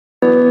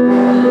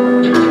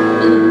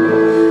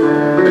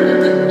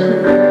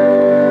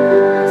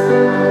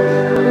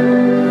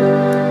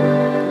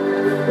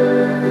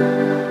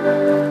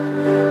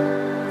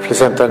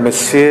Fisem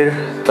tal-Missier,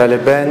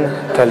 tal-Iben,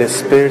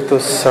 tal-Ispiritu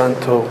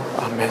Santu.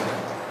 Amen.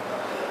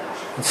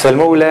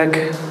 Nselmulek,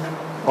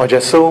 o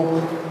Ġesu,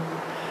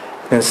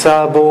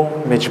 ninsabu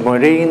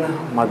miġmurin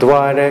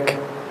madwarek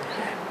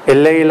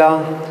il-lejla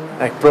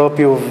ek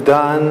propju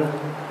f'dan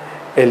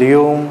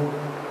il-jum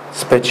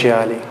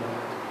speċjali.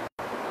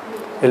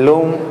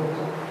 Illum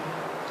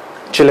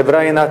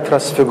ċelebrajna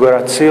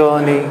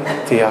trasfigurazzjoni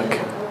tijak.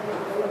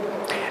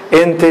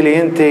 Inti li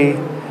inti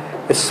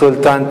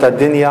il-sultan ta'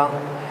 dinja,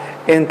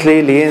 inti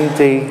li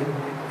inti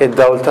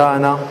id-dawl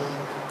tagħna,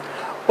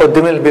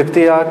 qoddim il-bib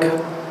tijak,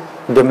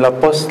 qoddim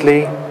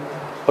l-apostli,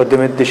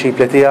 qoddim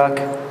id-disċipli tijak,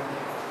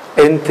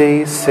 inti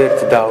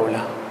sirt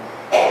dawla.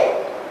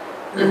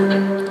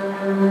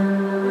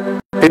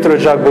 Pietru,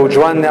 Ġakbu,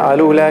 Ġwanni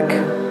qalulek,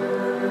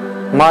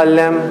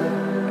 Mallem,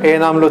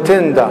 nagħmlu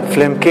tinda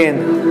flimkien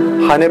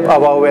ħanibqa'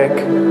 hawnhekk.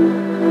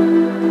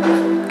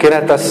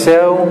 Kienet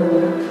tassew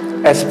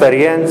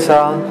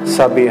esperjenza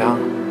sabiħa.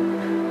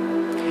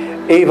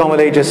 Iva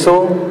mulej Ġesu,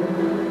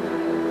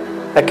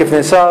 kif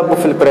ninsabu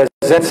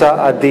fil-preżenza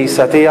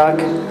qaddisa tiegħek,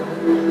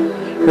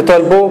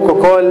 nitolbuk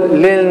ukoll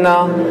lilna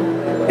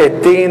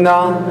idtina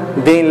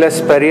din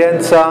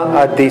l-esperjenza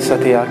qaddisa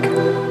tiegħek.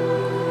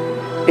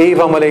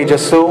 Iva mulej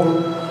Ġesu,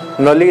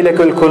 nollilek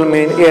il-kull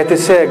min qiegħed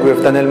isegwi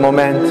f'dan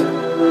il-moment,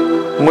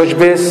 mhux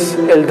biss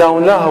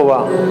il-dawn l-aħwa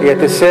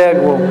qiegħed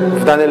isegwu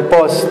f'dan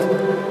il-post,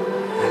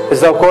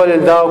 iżda wkoll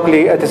il-dawk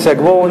li qed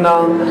isegwuna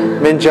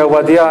minn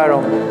ġewwa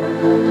djarhom.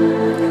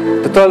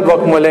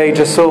 Titolbok mulej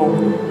Ġesu,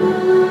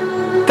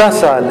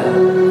 tasal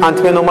għand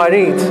min hu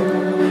marid,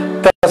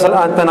 tasal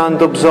għand min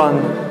għandu bżonn,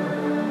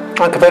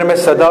 anke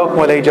permezz ta' dawk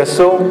mulej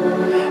Ġesu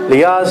li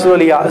jażlu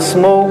li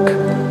jaqsmuk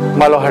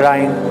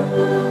mal-oħrajn.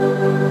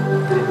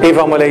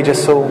 Iva mulej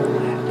Ġesu,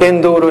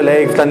 induru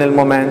lejk f'dan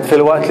il-moment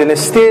fil-waqt li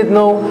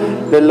nistiednu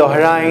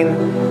lill-oħrajn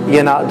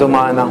jingħaqdu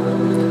magħna.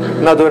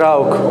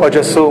 Nadurawk, o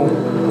Ġesu,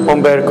 u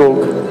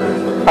nberkuk,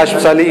 għax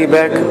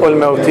b'salibek u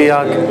l-mewt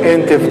tiegħek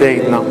inti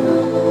fdejtna.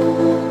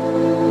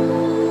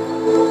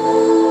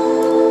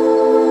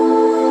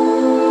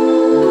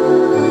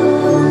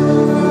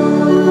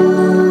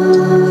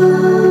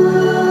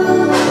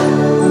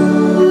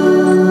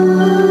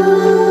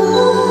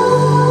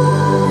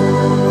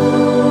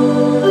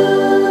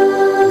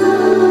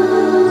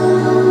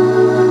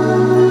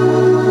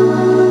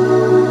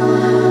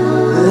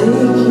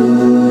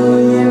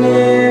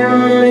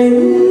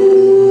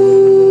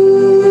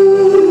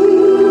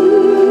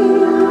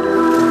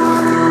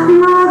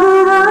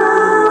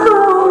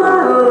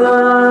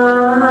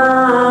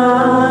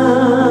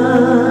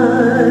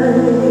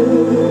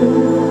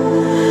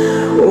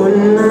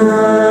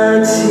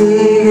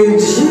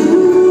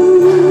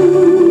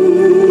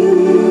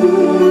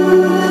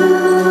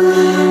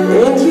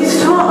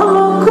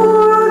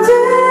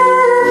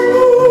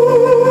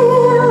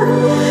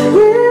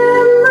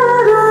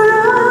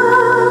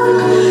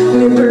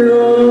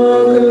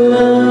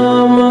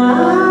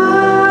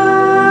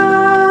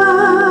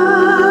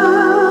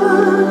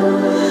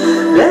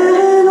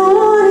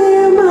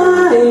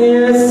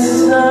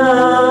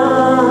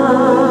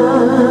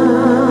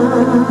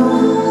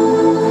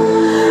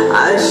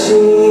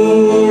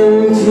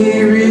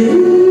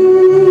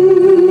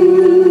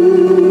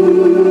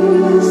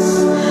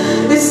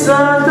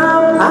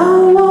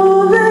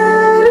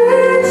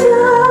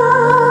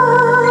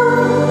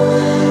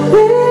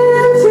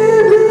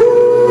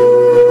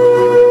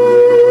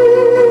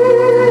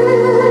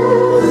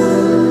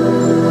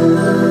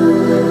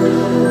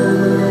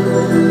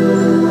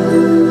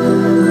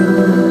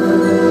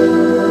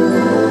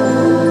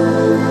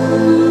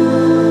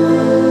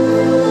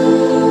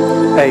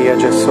 Ejja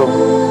Ġesu,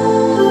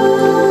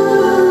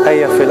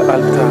 ejja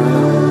fil-qalb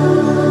tagħna,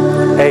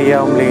 ejja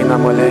umlina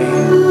mulej.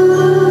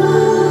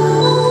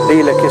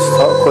 Lilek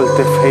jistħoq kull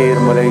tifħir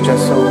mulej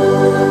Ġesu,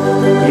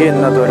 jien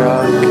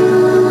nadurak.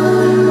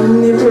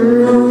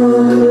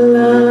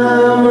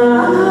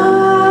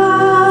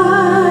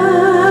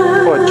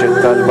 Poġġi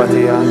t-talba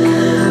tiegħek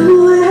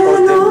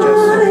qudiem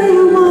Ġesu.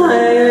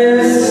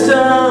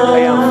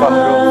 Ejja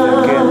nfaħru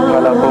flimkien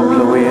bħala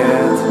poplu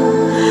wieħed.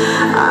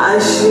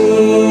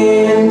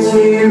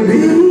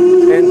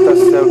 Inta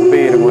stew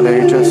kbir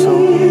mulej Ġesu.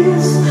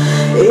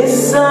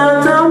 Issa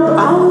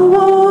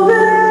tabqgħu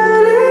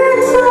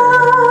verità,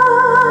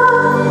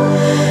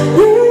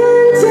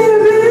 inti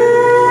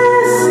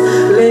biss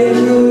lejn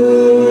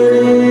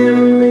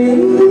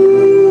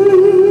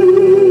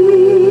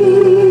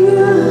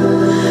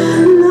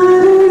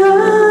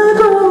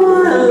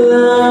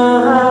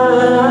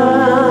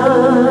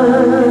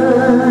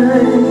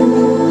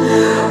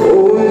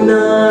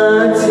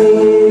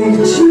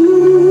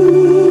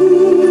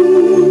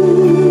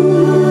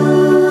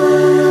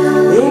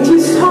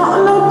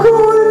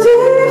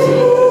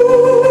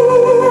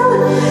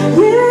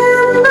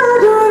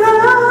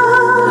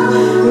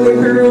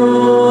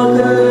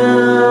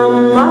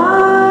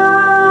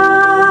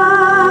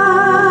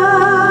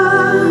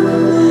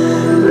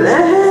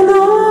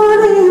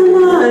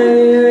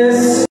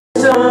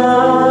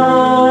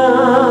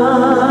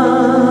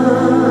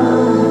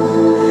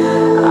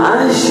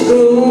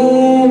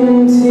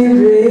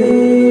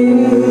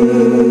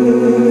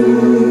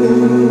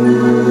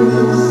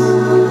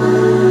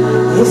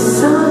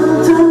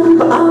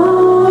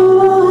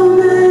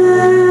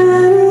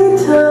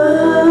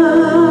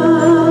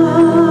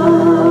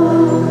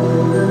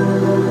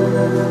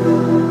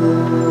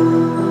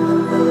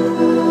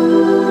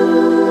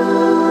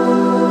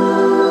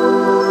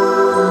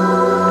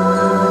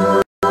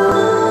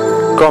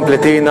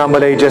Kompletina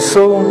mulej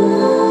Ġesu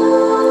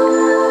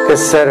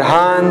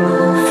is-serħan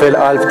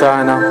fil-qalb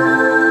tagħna.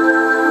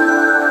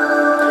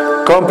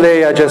 Kompli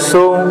ja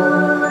Ġesu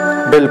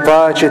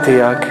bil-paċi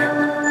tiegħek.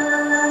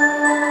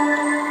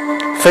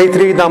 Fejn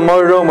tridna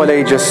mmorru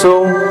mulej Ġesu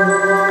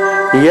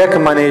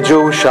jekk ma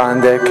niġux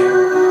għandek.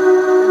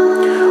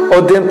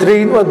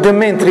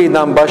 Qudiem min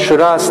tridna nbaxxu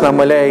rasna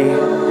mulej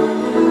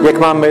jekk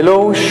ma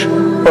nagħmilux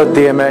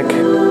quddiemek.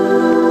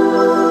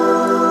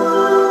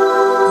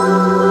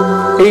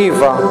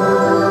 Iva,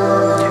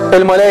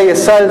 il-mulej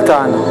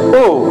jissaltan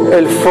u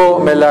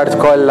il-fuq mill-art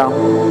kollha.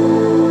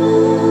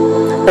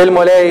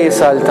 Il-mulej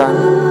jissaltan.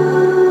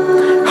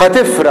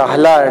 Ħatifraħ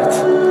l-art,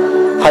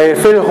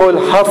 ħajfirħu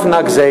l-ħafna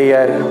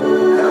gżejjer.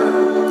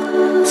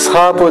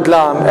 Sħab u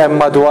dlam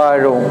hemm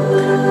madwaru,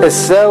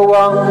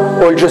 is-sewwa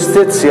u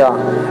l-ġustizzja,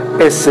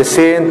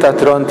 is-sisien ta'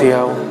 tron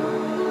tiegħu.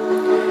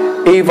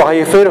 Iva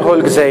ħajfirħu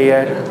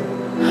l-gżejjer.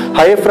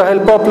 Ħajifraħ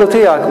il-poplu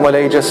tiegħek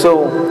mulej Ġesu.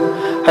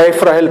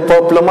 ħajfraħ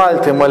il-poplu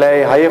Malti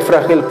mulej,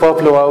 ħajfraħ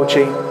il-poplu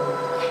Awċi.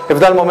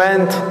 F'dal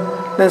moment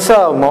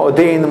ninsaw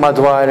moqdin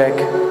madwarek.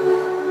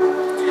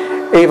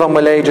 Iva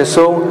mulej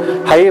Ġesu,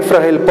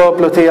 ħajfraħ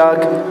il-poplu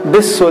tiegħek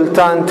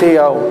bis-sultan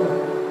tiegħu.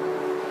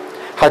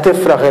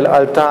 Ħatifraħ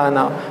il-qalb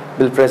tagħna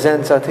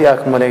bil-preżenza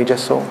tiegħek mulej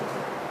Ġesu.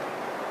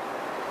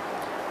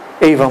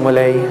 Iva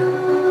mulej,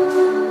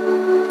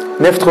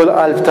 niftħu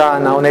l-qalb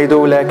tagħna u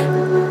ngħidulek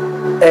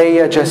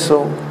ejja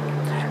Ġesu,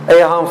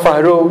 ejja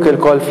ħanfaħruk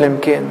il-kol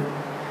flimkien.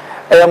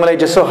 Ejja mulej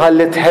Ġesu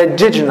ħalli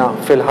tħeġġiġna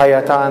fil-ħajja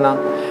tagħna.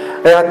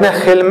 Ejja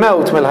tneħħi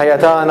l-mewt mill-ħajja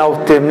tagħna u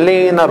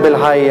timlina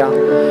bil-ħajja.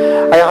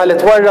 Ejja ħalli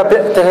twarrab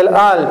iqtih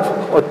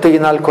il-qalb u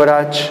tina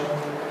l-kuraġġ.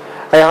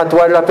 Ejja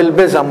twarrab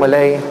il-biża'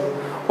 mulej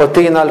u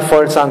tina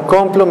l-forza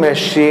nkomplu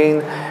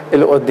mexxin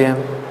il-qudiem.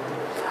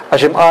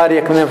 Għax imqar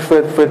jekk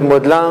nimfid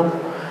mudlam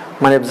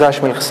ma nibżax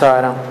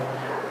mill-ħsara.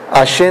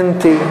 Għax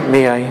inti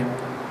miegħi.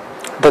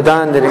 Da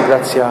dan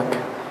nirringrazzjak.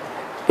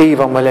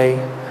 Iva mulej,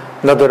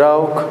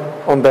 nadurawk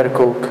u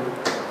nberkuk.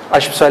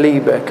 Għax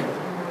b'salibek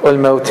u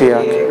l-mewt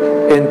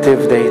tiegħek inti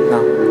fdejtna.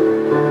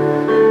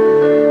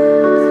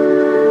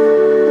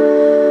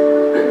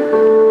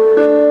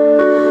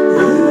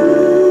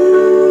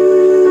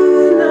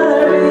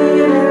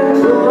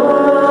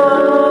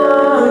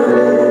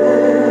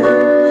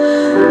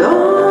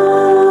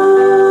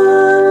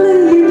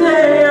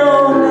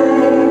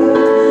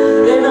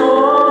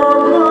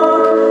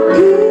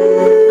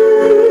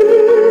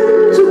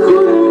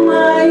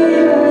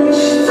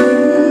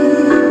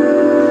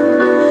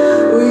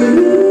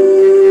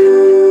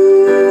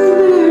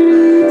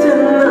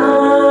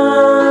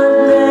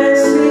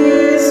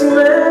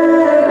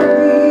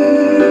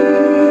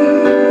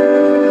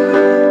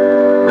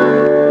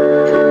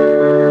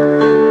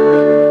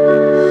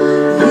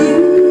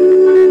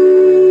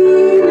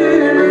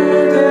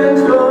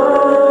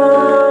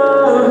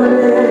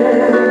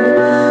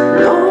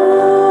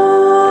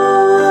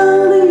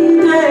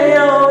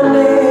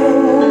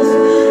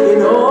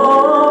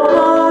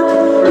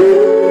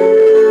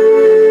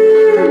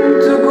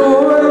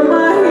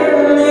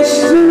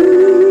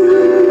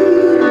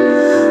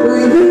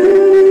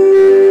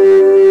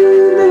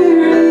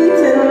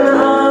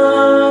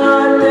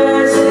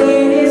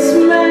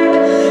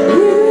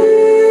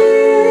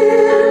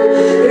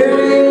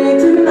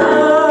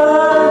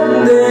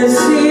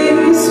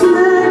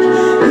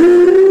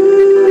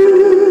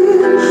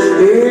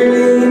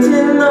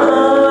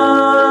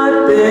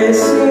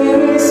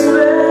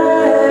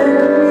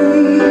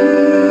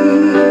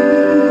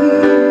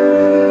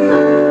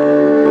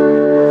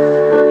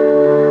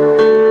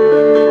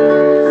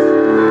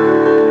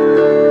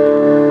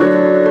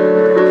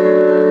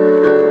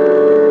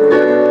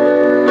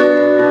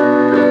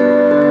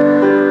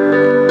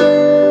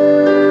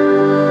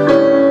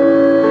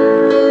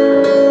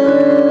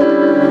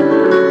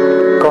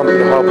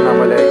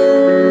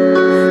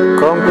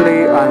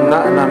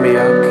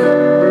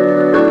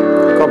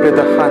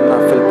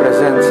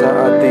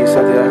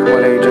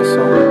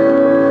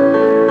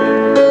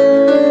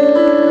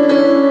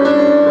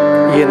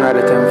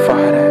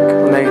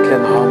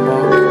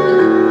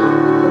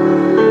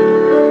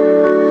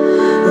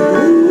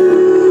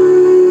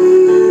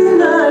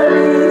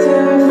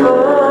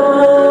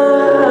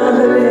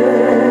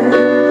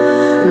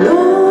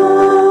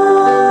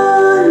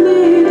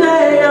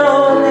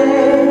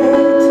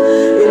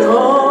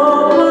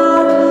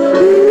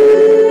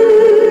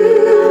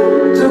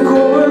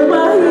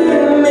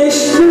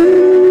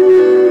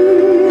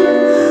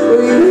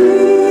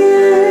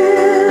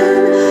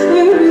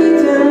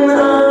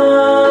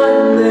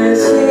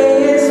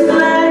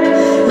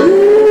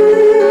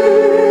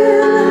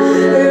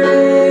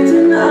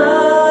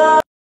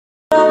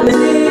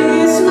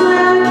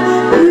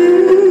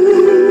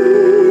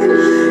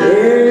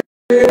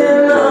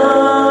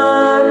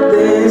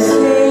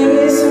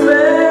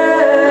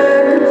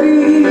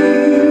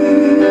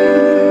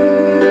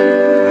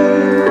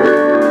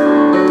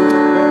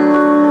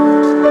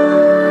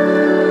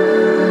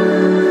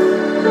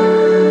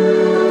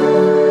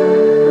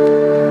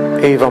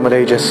 Iva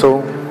mulej Ġesu,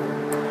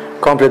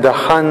 kompli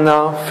daħħalna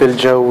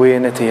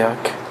fil-ġewwieni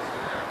tiegħek.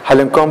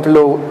 Ħalli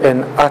nkomplu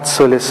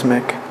inqazzu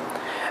l-ismek,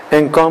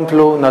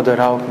 inkomplu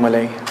nadorawk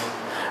Mulej,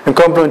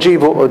 inkomplu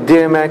nġibu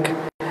quddiemek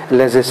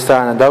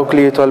l-eżistana dawk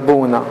li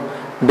jitolbuna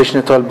biex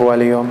nitolbu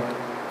għalihom.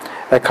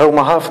 Hekk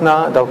huma ħafna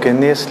dawk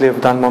in-nies li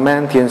f'dan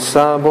il-moment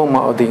jinsabu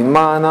maqudin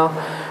magħna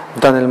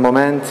f'dan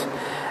il-moment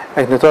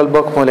qed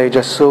nitolbok Mulej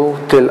Ġesu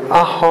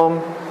tilqahom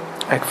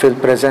hekk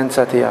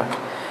fil-preżenza tiegħek.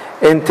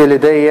 Inti li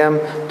dejjem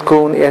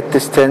tkun qed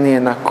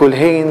tistennina kull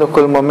ħin u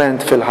kull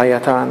moment fil-ħajja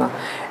tagħna.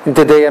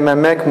 Inti dejjem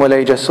hemmhekk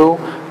Mulej Ġesu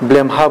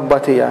bl-imħabba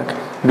tiegħek,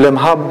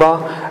 bl-imħabba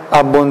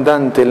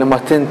abbundanti li ma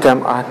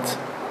tintem qatt.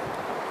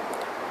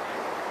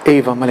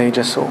 Iva Mulej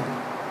Ġesu,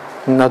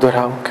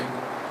 nadurawk.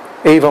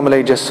 Iva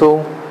Mulej Ġesu,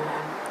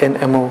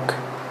 inqimuk.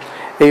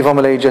 Iva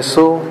Mulej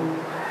Ġesu,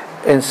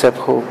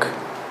 insebħuk.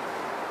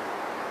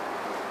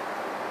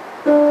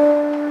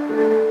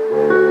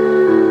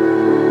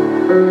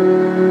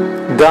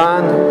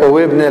 Dan u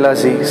ibni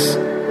l-Aziz,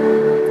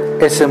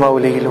 isimgħu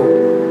lilu.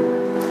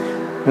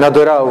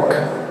 Nadurawk,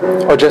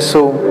 o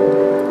Ġesu,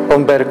 u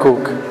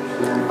nberkuk,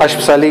 għax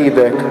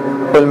b'salibek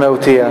u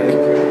l-mewt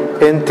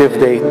tiegħek inti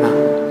fdejtna.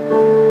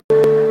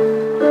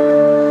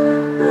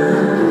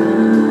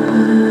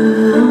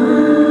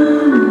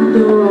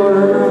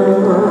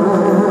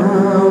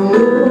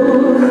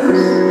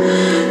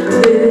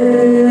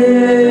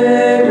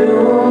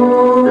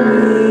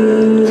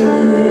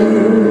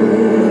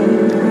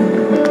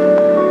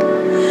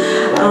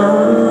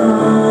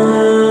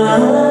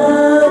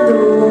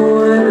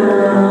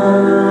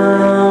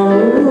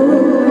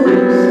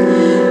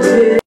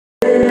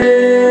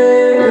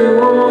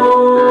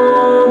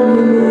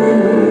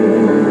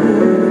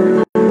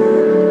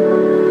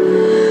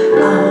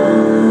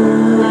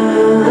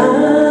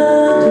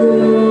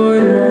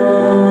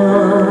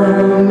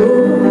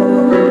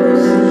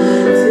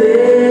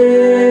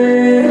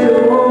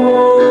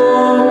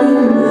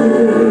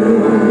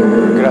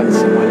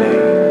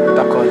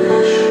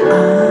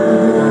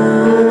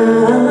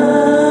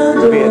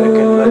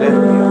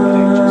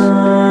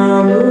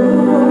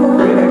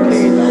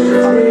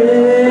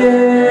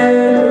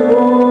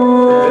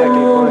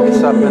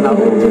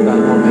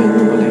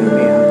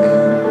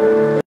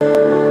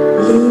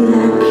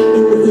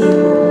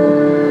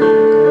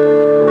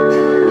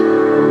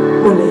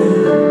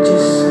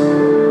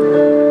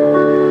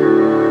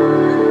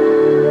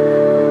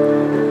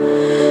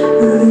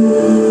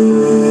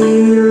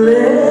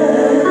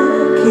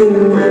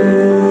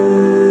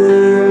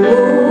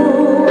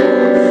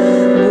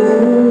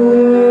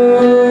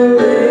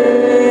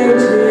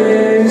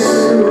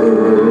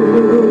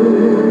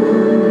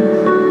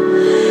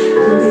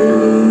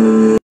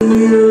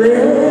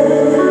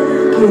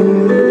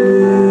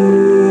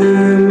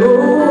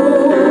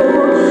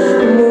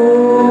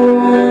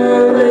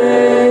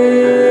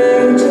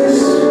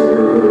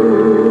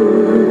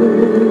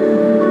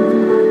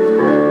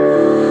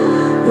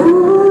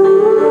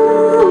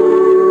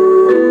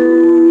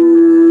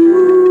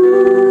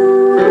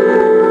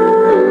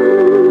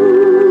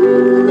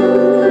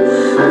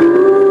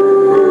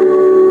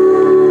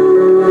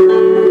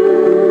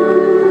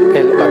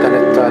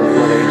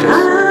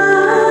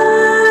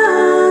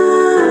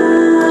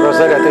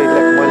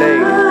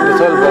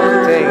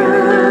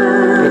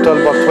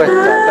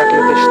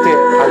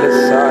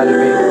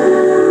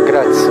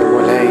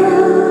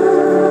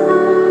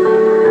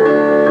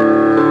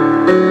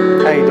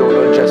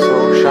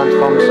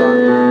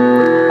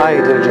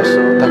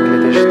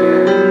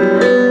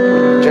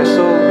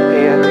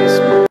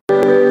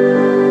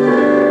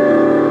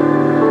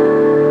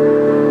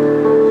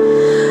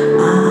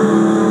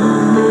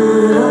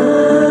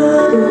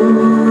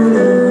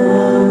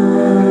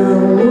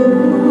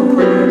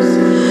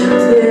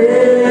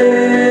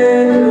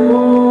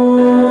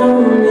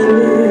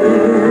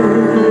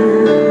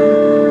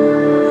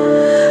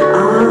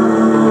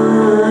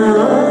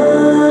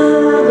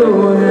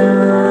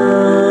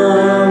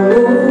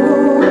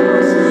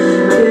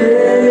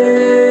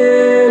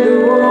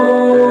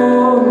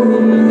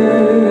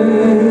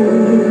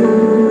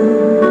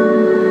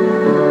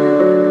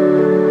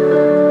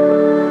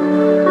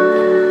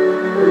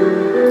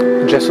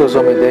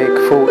 Żomm idejk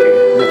fuqi,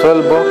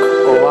 nitolbok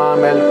u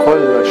għamel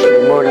kollox li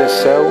jmur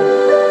lis-sew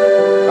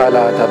għal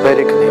għada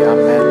berikni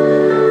Amen.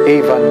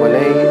 Iva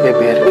l-Mulej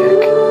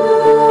ibirkek.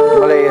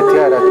 Mulej qed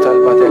jara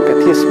t-talba tiegħek,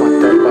 qed jisma'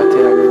 t-talba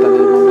tiegħek f'dan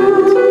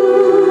il-mument.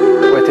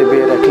 U qed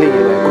ibirek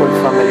lilek u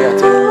l-familja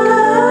tiegħek.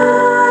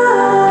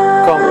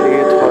 Kompli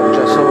jidħol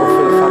Ġesu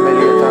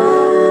fil-familja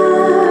tagħna.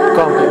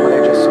 Kompli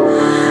Mulej Ġesu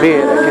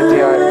birek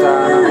id-djar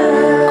tagħna.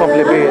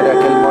 Kompli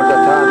birek il-morda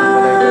tagħna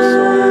Mulej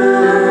Ġesu.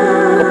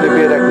 Kompli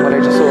birek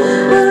Mulej Ġesu,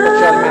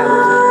 speċjalment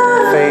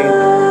fejn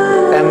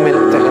hemm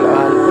il-teħ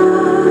il-qalb,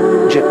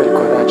 ġib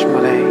il-kuraġġ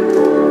Mulej,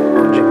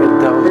 ġib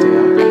id-dawl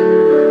tiegħek.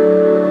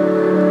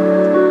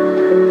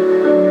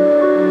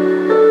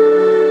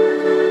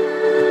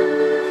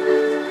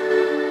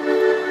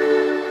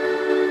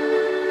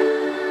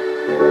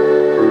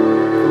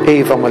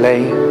 Iva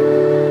Mulej,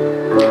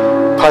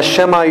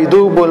 bħax-xema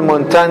jdubu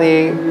l-montani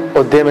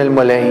quddiem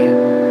il-Mulej.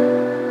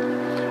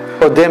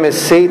 qudiem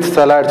is-sit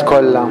tal-art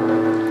kollha,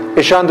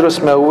 ixandru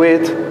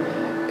smewwiet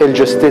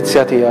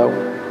il-ġustizzja tiegħu.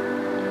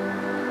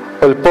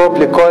 U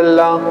l-popli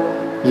kollha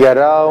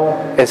jaraw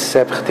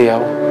is-sebħ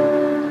tiegħu.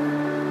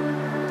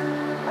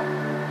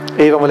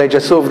 Iva Mulej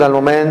Ġesu f'dan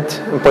il-moment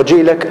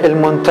impoġġilek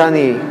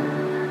il-muntanji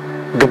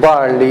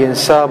kbar li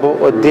jinsabu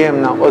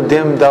qudiemna,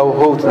 quddiem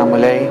dawħutna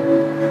Mulej.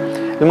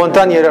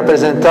 Il-muntanji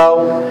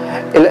jirrappreżentaw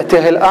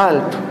il-qtieħ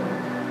il-qalb.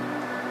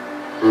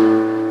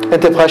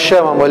 Inti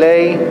bħax-xema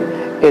Mulej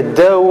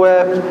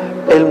iddewweb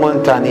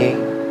il-muntanji.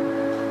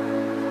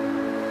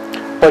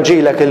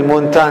 Poġġilek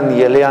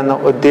il-muntanji li għandna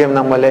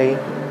qudiemna Mulej.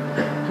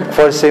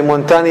 Forsi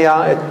muntanja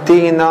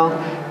tina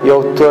jew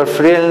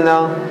torfrilna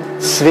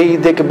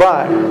sfidi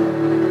kbar.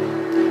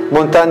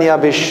 Muntanja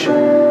biex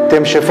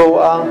timxi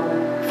fuqha,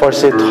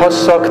 forsi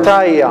tħossok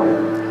tajja,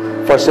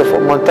 forsi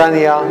fuq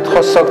muntanja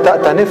tħossok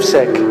taqta'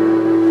 nifsek.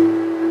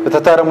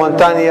 Meta tara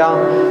muntanja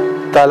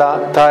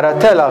tara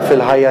tela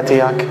fil-ħajja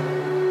tiegħek.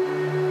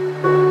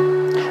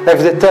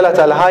 Hekk dit tela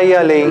tal-ħajja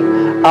li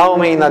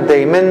hawn min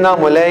għaddej minnha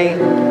Mulej,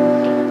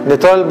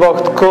 nitolbok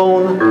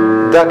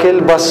tkun dak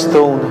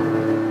il-bastun.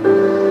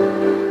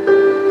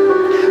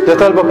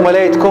 Nitolbok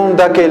Mulej tkun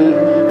dak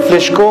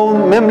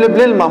il-fliexkun mimli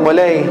bl-ilma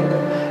Mulej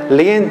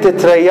li inti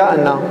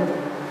trejjaqna.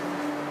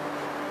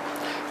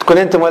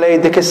 Tkun inti Mulej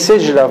dik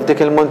is-siġra f'dik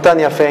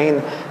il-muntanja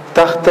fejn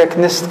taħtek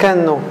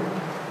nistkennu.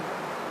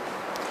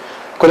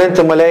 Tkun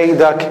inti Mulej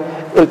dak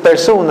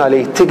il-persuna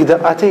li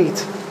tigdaq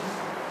qatit.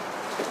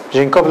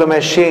 Ġin koplu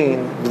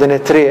mexxin f'din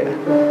it-triq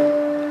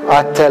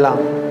għat-tela.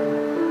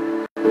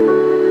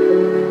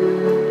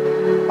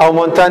 Aw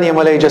muntanji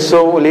Mulej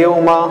Ġesu li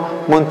huma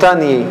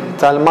muntanji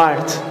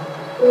tal-mart.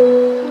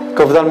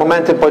 Kif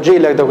dal-moment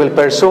impoġġilek dawk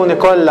il-persuni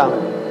kollha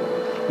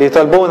li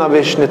jitolbuna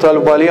biex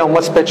nitolbu għalihom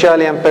mod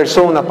speċjali hemm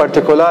persuna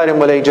partikolari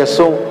Mulej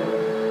Ġesu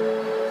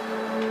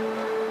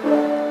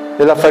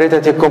li l-affarijiet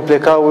qed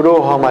jikkomplikaw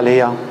ruhom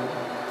għalija,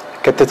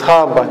 qed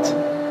titħabbat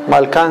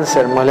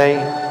mal-kanser Mulej.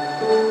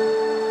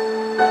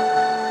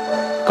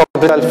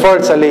 Kompli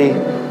tal-forza li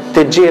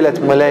tiġġieled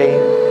Mulej.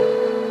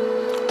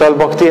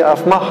 Tolbok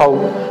tieqaf magħha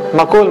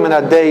ma' kull min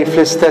għaddej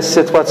fl-istess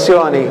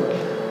sitwazzjoni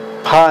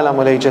bħala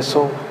Mulej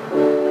Ġesu.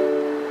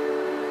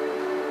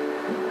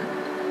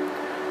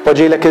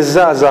 Poġġilek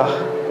iż-żgħażagħ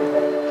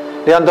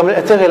li għandhom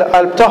il-qtieħ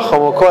il-qalb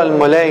tagħhom ukoll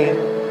Mulej.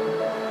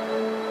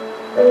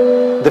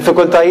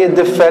 Diffikultajiet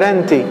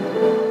differenti.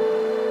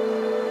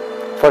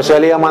 Forsi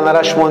għalija ma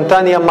narax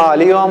muntanja ma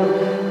għalihom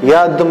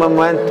jgħaddu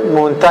minn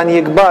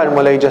muntanji kbar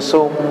Mulej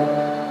Ġesu.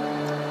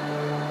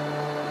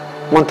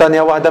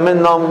 Muntanja waħda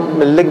minnhom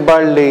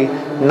mill-ikbar li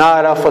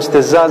nara fost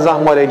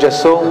iż-żgħażagħ Mulej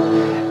Ġesu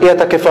hija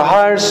ta' kif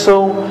iħarsu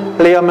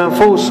lihom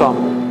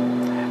infushom.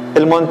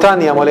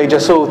 Il-muntanja Mulej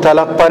Ġesu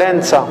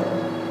tal-apparenza.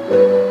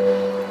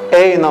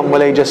 Ejnhom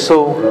Mulej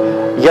Ġesu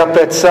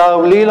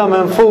japprezzaw lilhom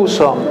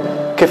infushom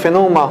kif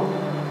huma.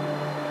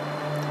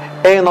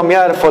 Ejnhom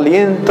jarfu li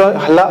inti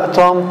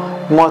ħlaqthom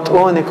b'mod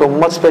uniku,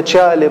 b'mod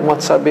speċjali,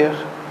 b'mod sabiħ.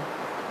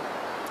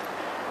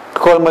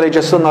 Kol Mulej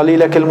Ġesu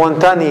nagħlilek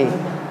il-muntanji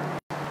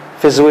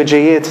fi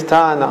żwieġijiet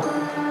tagħna.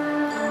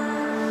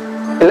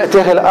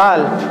 Il-qtieħ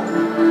il-qalb.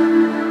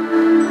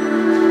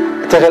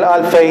 Qtieħ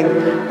il-qalb fejn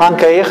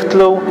anke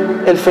jeħtlu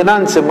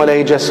il-finanzi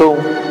Mulej Ġesu.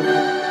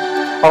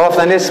 U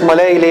ħafna nies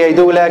Mulej li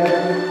jgħidulek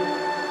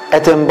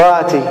qed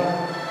imbagħti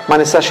ma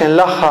nistax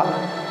inlaħħaq.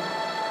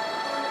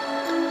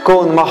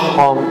 Kun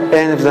magħhom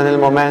f'dan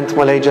il-moment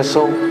Mulej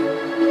Ġesu.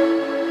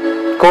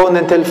 Kun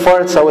inti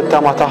l-forza u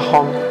t-tama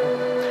tagħhom.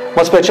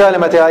 Ma speċjali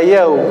meta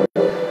jgħajjew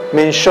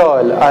minn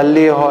xogħol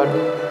għal ieħor.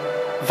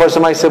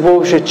 Forsi ma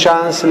jsibux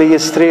iċ-ċans li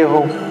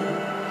jistrieħu.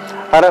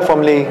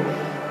 Arafhom li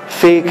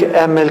fik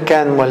hemm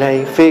il-ken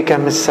Mulej, fik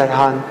hemm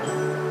is-serħan.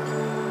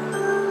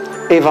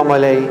 Iva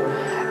Mulej,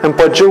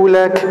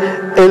 impoġġulek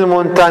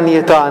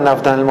il-muntanji tagħna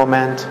f'dan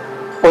il-moment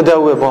u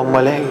dewwibhom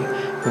Mulej,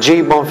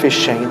 ġibhom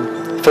fix-xejn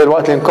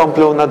fil-waqt li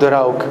nkomplu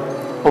nadurawk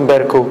u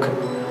nberkuk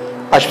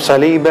għax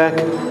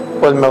b'salibek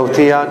u l-mewt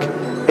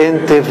tiegħek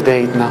inti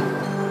f'dejdna.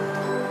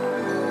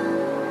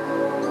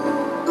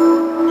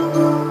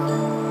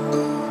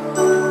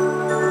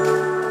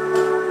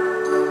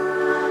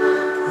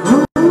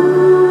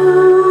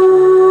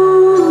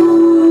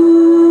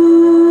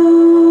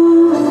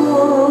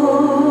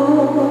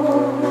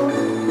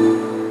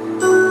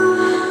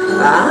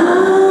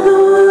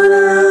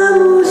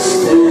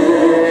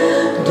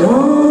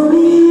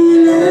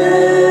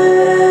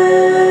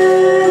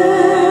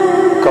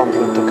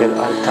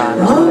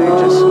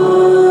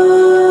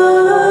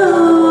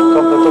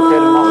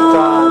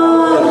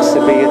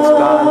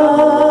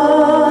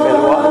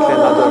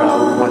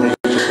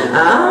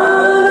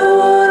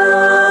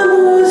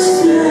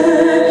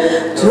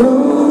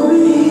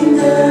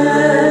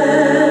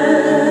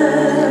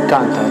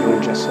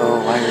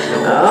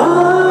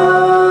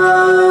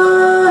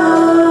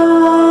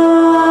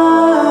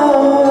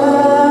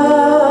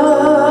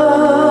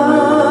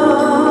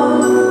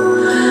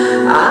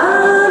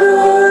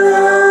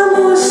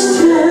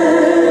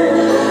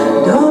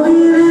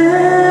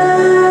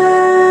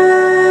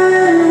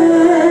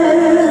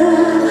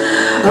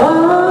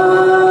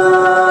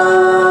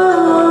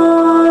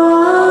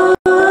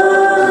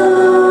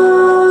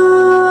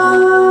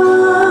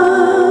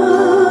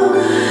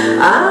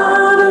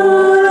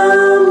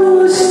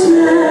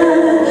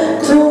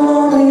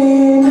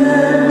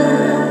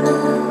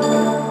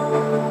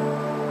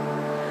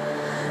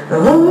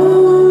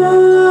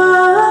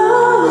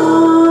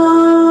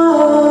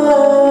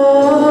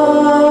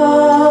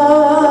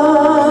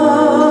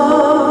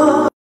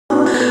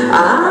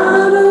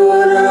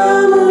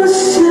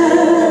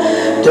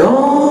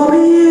 don't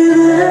be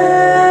there.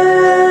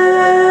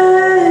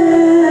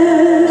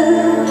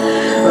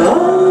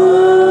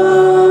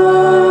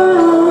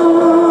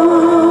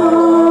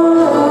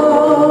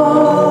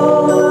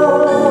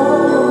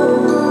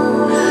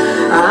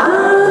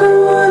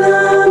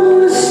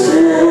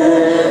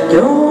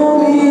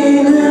 Don't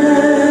be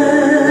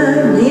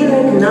there.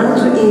 Direk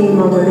nacho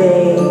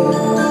imamulei.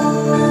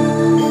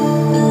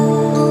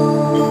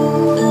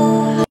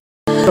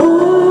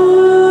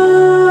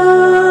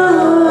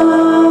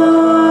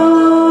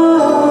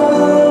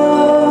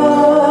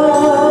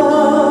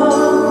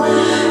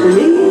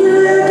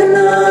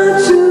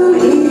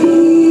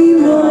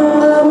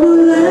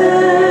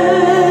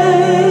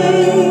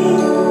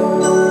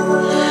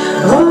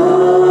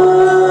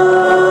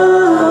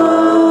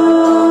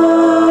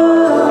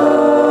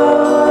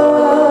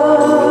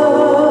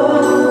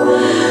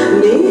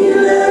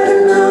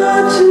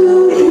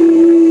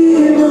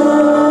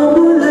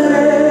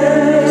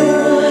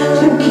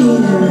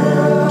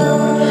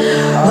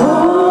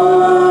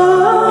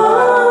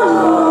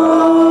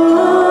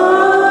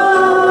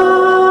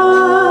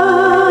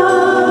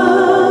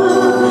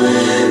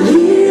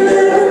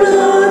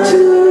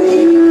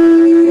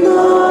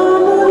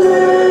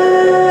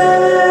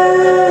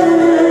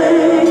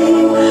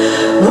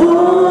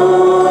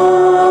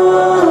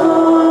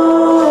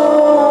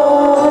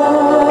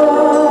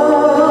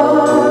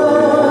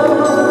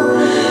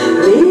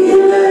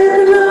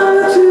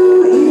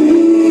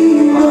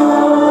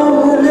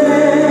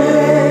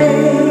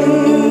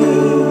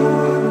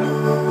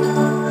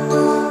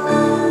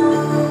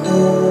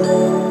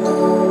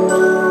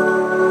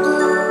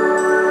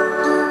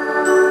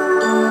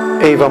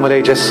 Iva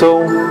mulej Ġessu,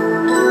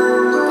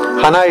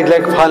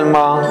 ħanajdlek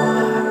bħalma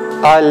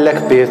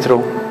għallek Pietru.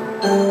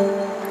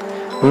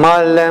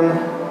 Mallem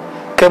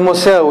kemmu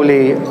sew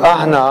li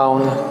aħna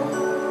hawn.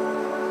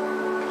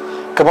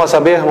 Kemmu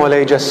sabiħ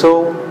mulej Ġessu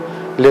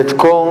li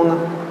tkun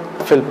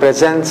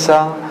fil-preżenza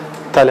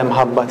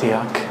tal-imħabba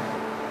tiegħek.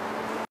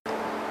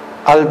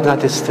 Qalbna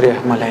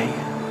tistrieħ mulej.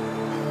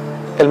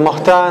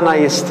 Il-moħħ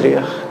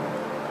jistrieħ.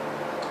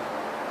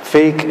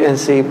 Fik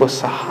insibu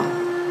s-saħħa.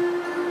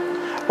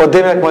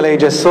 Qoddimek mulej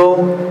Ġessu,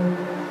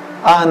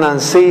 aħna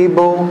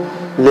nsibu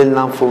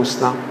lilna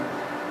nfusna.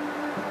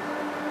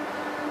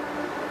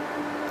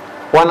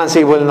 U aħna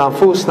nsibu lilna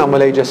nfusna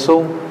mulej Ġessu,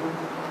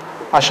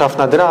 għax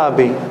ħafna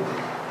drabi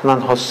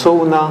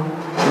nħossuna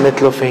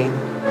mitlufin.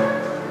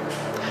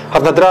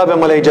 Ħafna drabi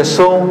mulej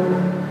Ġessu,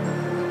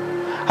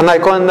 aħna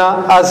jkollna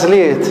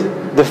għażliet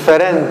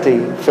differenti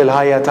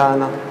fil-ħajja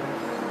tagħna.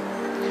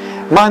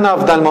 Maħna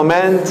f'dan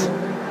moment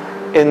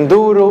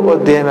induru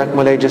qoddimek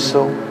mulej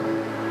Ġessu.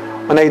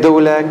 U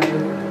ngħidulek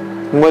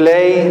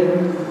mulej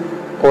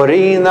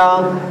urina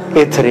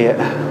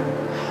it-triq.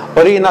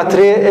 Urina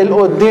triq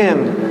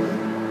il-qoddim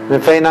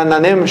minn fejn għandna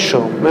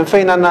nimxu, minn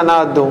fejn għandna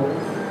ngħaddu.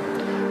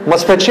 Ma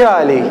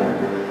speċjali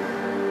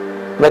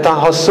meta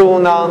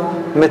nħossuna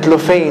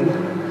mitlufin.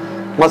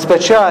 Ma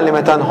speċjali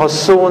meta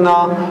nħossuna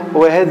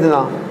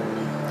weħedna.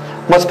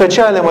 Ma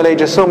speċjali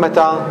mulej Ġessu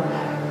meta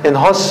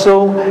nħossu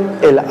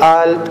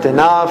il-qalb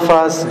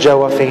tinafas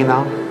ġewwa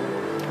fina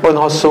u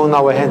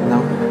nħossuna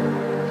weħedna.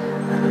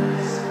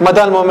 Ma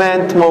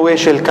dal-moment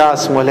mhuwiex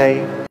il-każ mulej.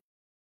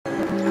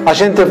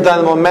 Għax inti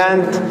f'dan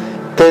moment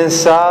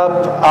tinsab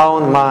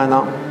hawn magħna.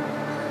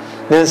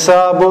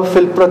 Ninsabu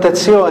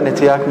fil-protezzjoni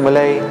tiegħek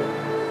mulej.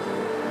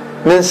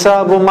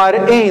 Ninsabu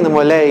marqin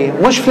mulej,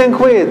 mhux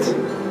fl-inkwiet,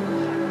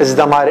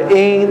 iżda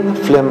marqin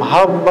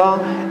fl-imħabba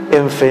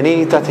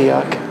infinita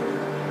tiegħek.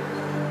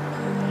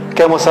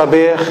 Kemm hu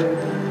sabiħ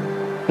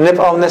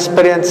nibqgħu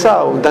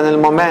nesperjenzaw dan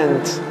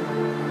il-moment.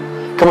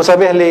 Kemm hu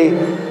sabiħ li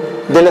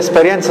din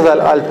l-esperjenza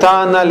tal-qalb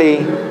tagħna li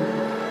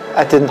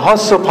qed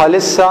inħossu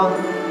bħalissa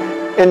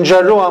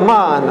inġarruha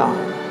magħna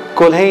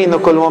kull ħin u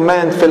kull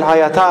mument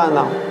fil-ħajja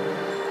tagħna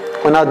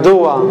u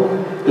ngħadduha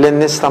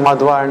lin-nies ta'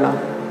 madwarna.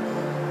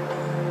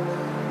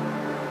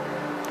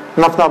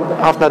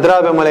 Ħafna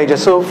drabi mulej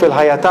Ġessu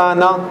fil-ħajja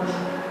tagħna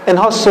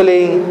inħossu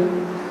li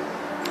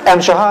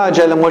hemm xi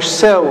ħaġa li mhux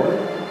sew,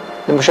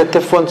 li mhux qed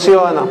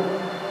tiffunzjona.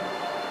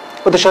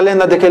 U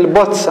tixallilna dik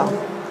il-bozza.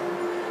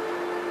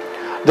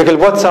 Dik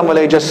il-bozza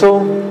mulej Ġessu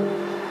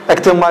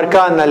hekk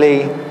timmarkanna li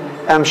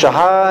hemm xi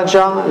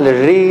ħaġa li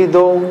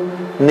rridu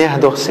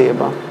nieħdu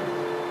ħsiebha.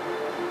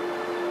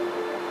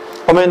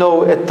 U min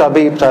hu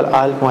it-tabib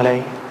tal-qalb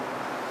mulej?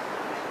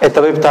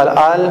 It-tabib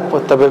tal-qalb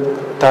u t-tabib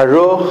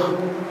tar-ruħ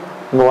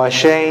mhuwa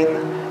xejn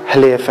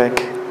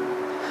ħliefek.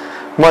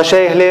 Mhuwa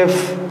xejn ħlief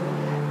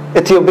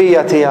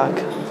it-tjubija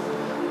tiegħek.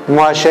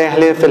 Mhuwa xejn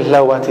ħlief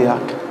il-ħlewwa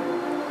tiegħek.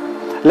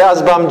 Li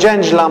qasbam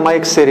ġenġla ma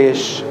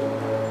jiksirix.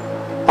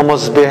 U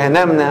sbieħ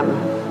nemnem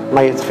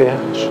ma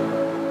jitfieħx.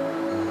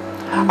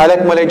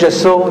 Għalhekk mulej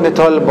Ġessu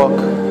nitolbok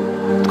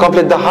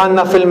tkompli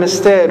ddaħħalna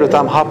fil-misteru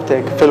ta'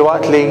 mħabbtek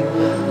fil-waqt li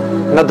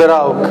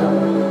nadorawk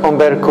u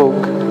nberkuk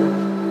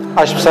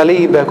għax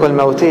b'salibek u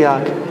l-mewt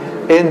tiegħek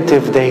inti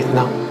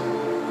fdejtna.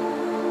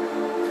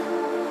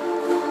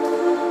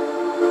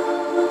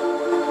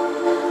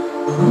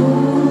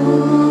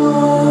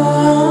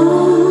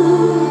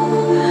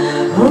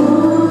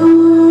 Oh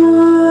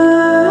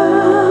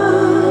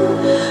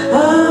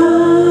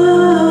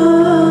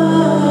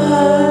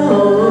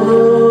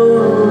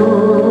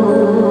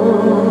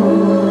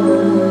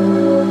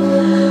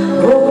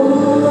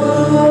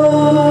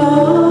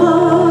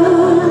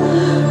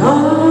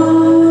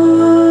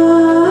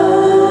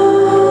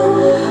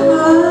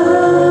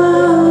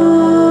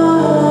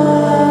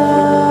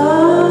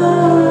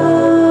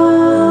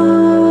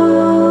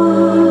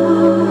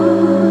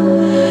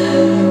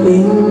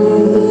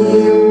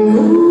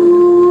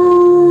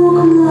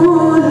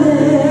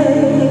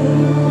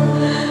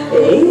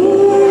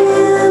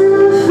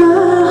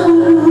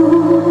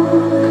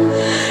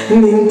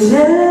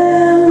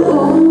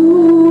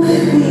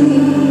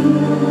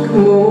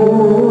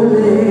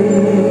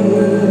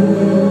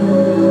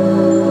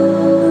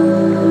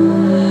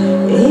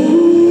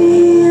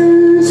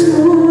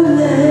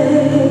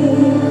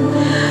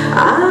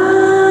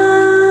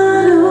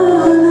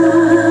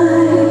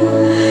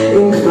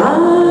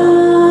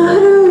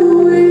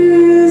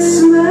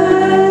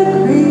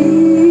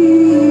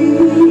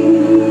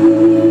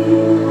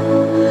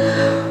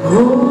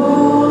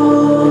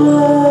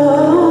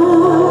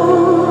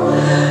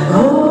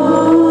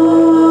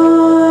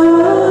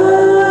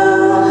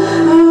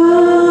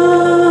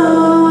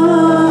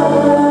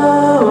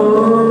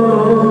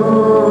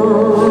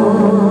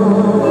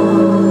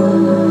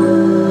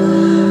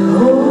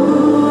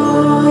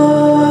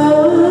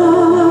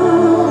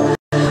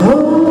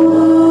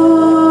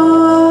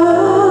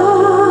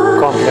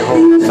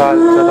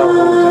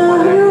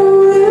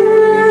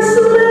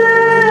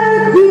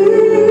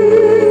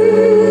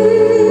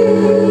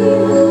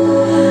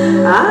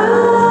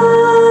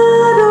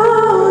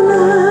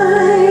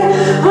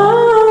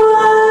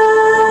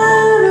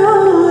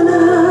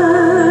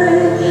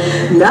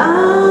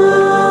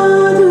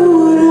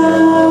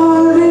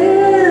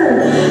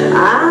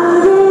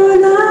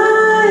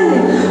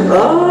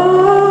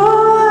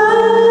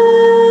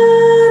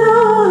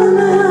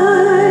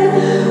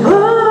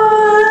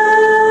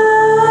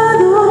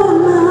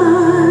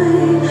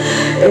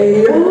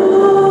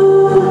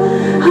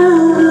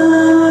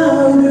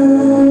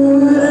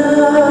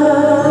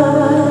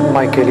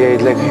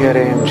Here I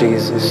am,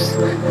 Jesus.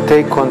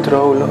 Take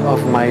control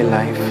of my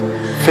life.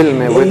 Fill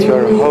me with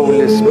your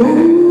Holy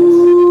Spirit.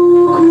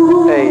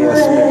 Eya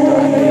Spiritu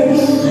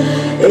Ħalis.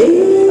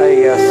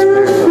 Eya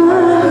Spiritu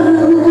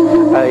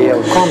Ħalis. Eja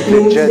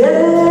kompli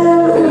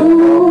ġeddet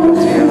il-poplu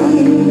tiegħek.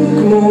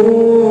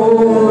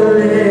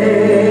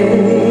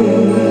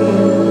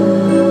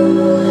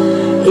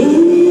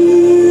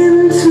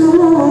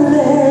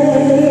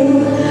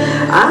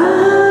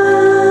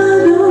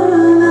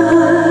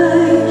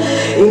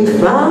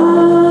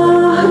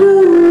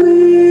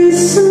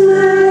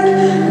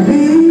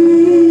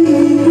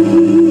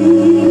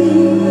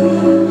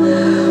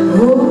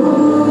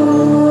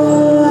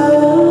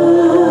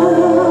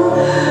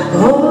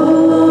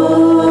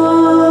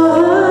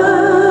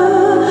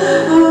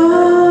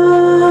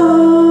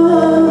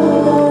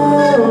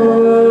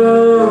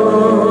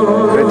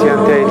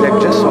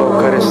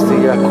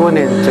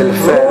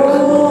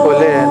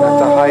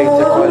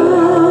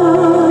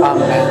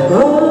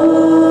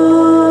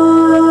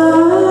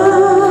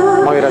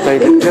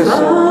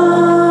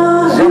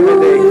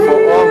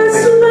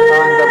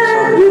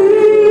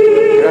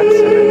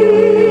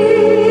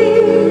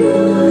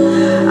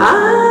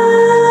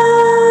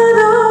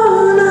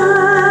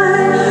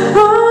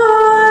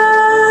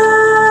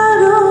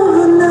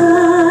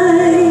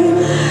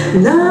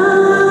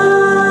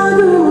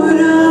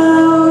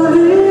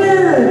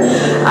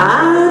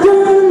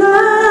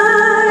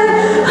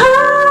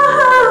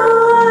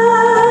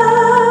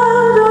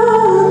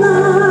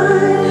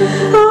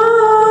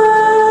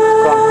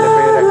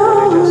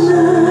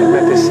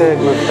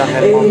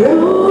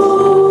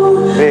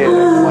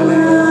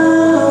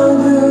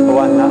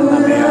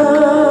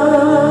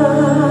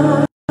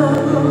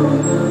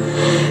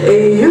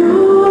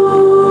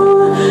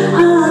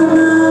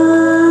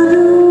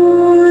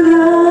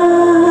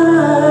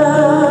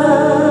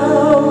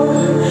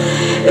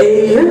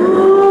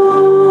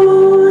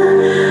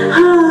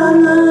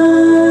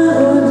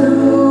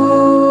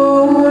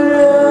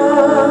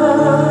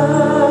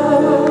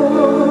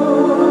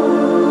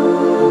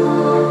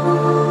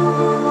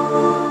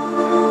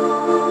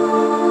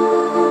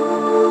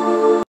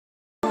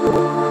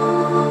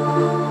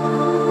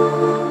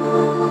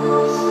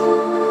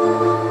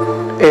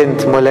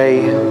 Int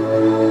mulej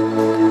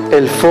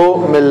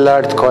il-fuq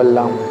mill-art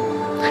kollha,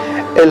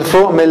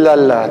 il-fuq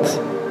mill-allat,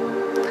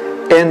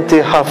 inti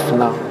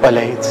ħafna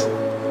għalejt.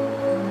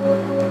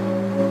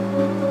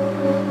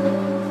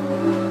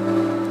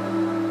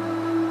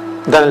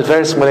 Dan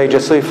il-vers mulej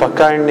Ġesu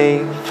jfakkarni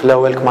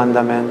fl-ewwel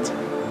kmandament.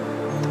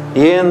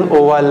 Jien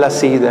u Alla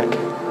sidek,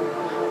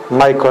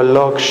 ma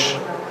jkollokx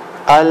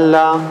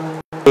Alla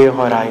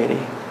ieħor għajri.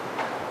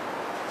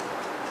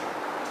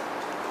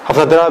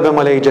 Ħafna drabi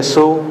mulej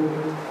Ġesu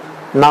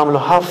namlu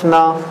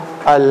ħafna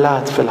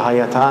allat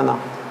fil-ħajja tagħna.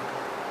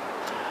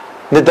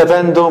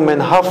 Niddependu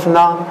minn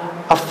ħafna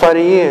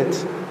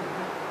affarijiet.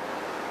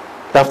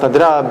 Ħafna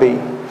drabi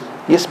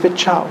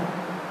jispiċċaw.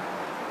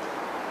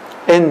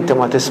 Inti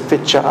ma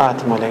tispiċċa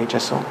qatt mulej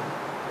Ġesu.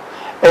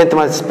 Inti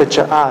ma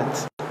tispiċċa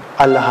qatt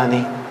Alla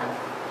ħani.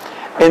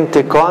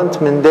 Inti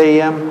kont minn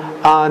dejjem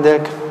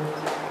għadek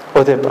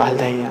u tibqa'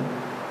 għal dejjem.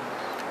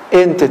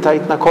 Inti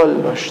tajtna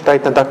kollox,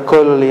 tajtna dak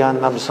kollu li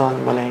għandna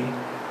bżonn mulej.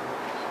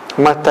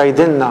 Ma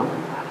tajdinna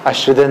għax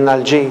ridinna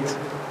l-ġid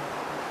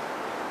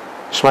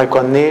x'ma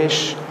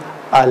jkonniex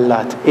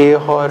allat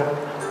ieħor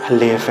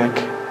ħliefek.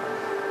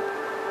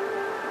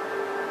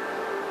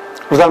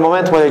 U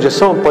f'dal-moment ma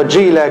Ġesu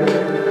poġġilek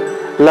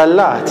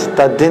l-allat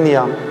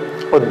tad-dinja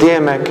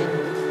quddiemek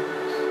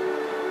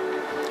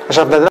għax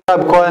ħafna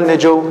drabi wkoll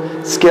niġu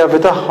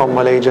skjavi tagħhom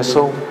ma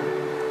Ġesu.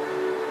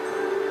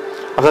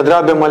 Ħafna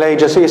drabi ma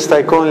Ġesu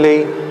jista' jkun li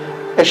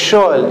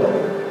x-xogħol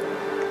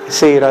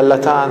jsir alla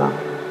tagħna.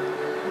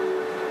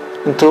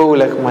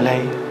 Intulek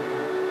mulej.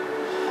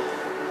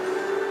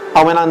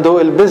 Għaw min għandu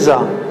il-biża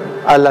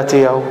Alla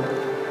tiegħu.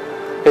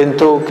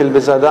 Intuk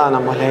il-biża dana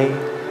mulej.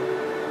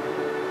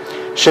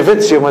 Xi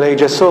vizzju mulej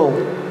Ġesu.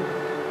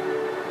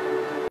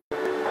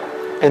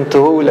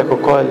 Intulek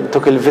ukoll,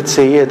 tuk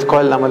il-vizzijiet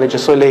kollha mulej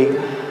Ġesu li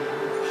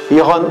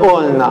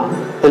joħonqulna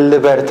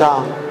il-libertà,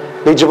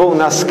 li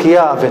ġibuna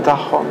skjavi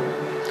tagħhom.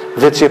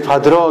 Vizzji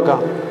bħal droga,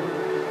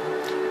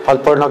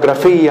 bħal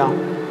pornografija,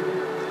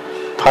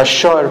 bħal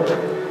xorb.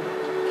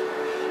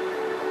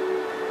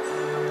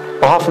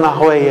 U ħafna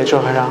ħwejjeġ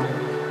oħra.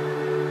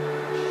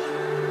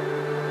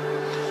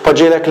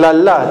 Poġġilek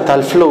l-allat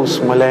tal-flus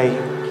mulej.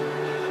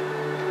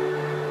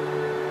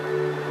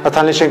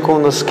 Għatanix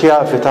nkunu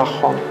skjavi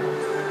tagħhom.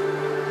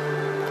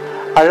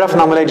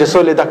 Għarrafna mulej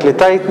Ġesu li dak li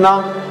tajtna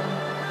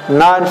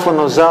narfu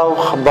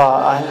nużawh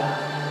baqal.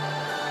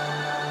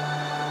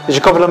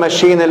 Ġikoblu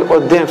mexxin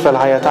il-qoddim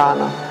fil-ħajja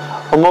tagħna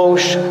u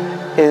mhux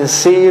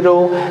insiru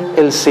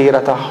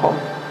il-sira tagħhom.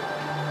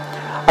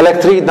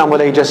 Għalhekk tridna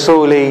Mulej Ġesu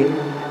li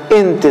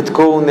inti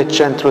tkun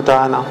iċ-ċentru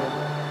tagħna.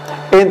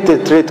 Inti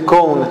trid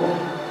tkun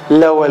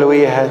l-ewwel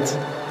wieħed.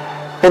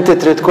 Inti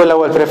trid tkun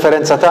l-ewwel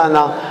preferenza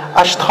tagħna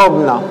għax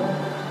tħobbna.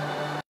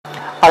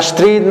 Għax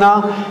tridna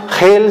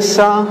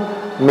ħielsa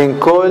minn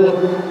kull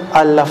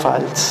alla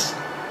falz.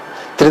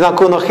 Tridna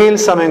nkunu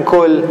ħielsa minn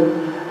kull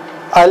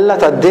alla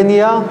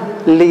tad-dinja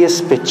li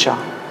jispiċċa.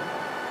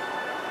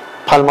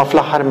 Bħalma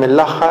fl-aħħar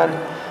mill-aħħar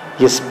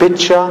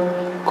jispiċċa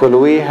kull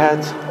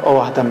wieħed u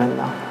waħda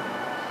minna.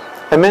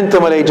 Imma inti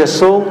Mulej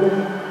Ġesu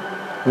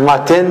ma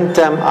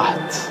tintem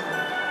qatt.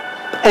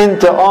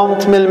 Inti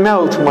qomt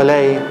mill-mewt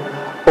Mulej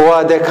u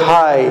għadek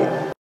ħaj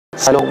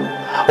salum.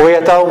 U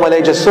jataw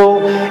Mulej Ġesu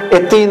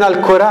ittina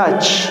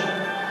l-kuraġġ,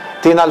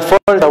 tina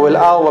l-forza u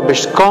l-qawwa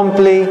biex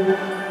tkompli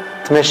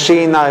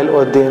tmexxina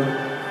l-qoddim.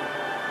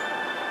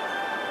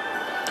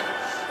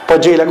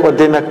 Poġġilek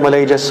qoddimek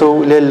Mulej Ġesu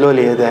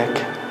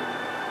lill-uliedek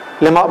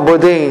li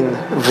maqbudin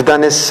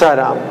f'dan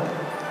is-saram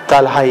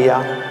tal-ħajja,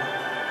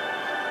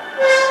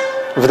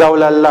 f'daw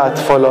l-allat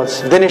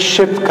foloz, din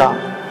ix-xibka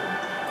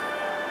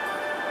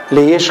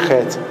li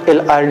jixħed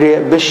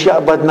il-qarrieq biex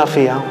jaqbadna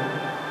fiha.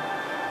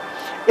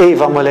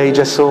 Iva Mulej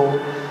Ġesu,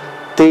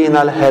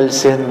 tina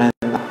l-ħelsien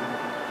minna.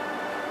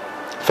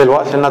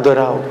 Fil-waqt li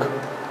nadurawk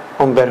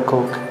u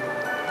nberkuk.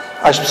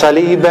 Għax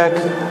b'salibek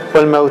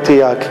u l-mewt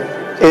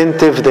tiegħek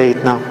inti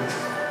fdejtna.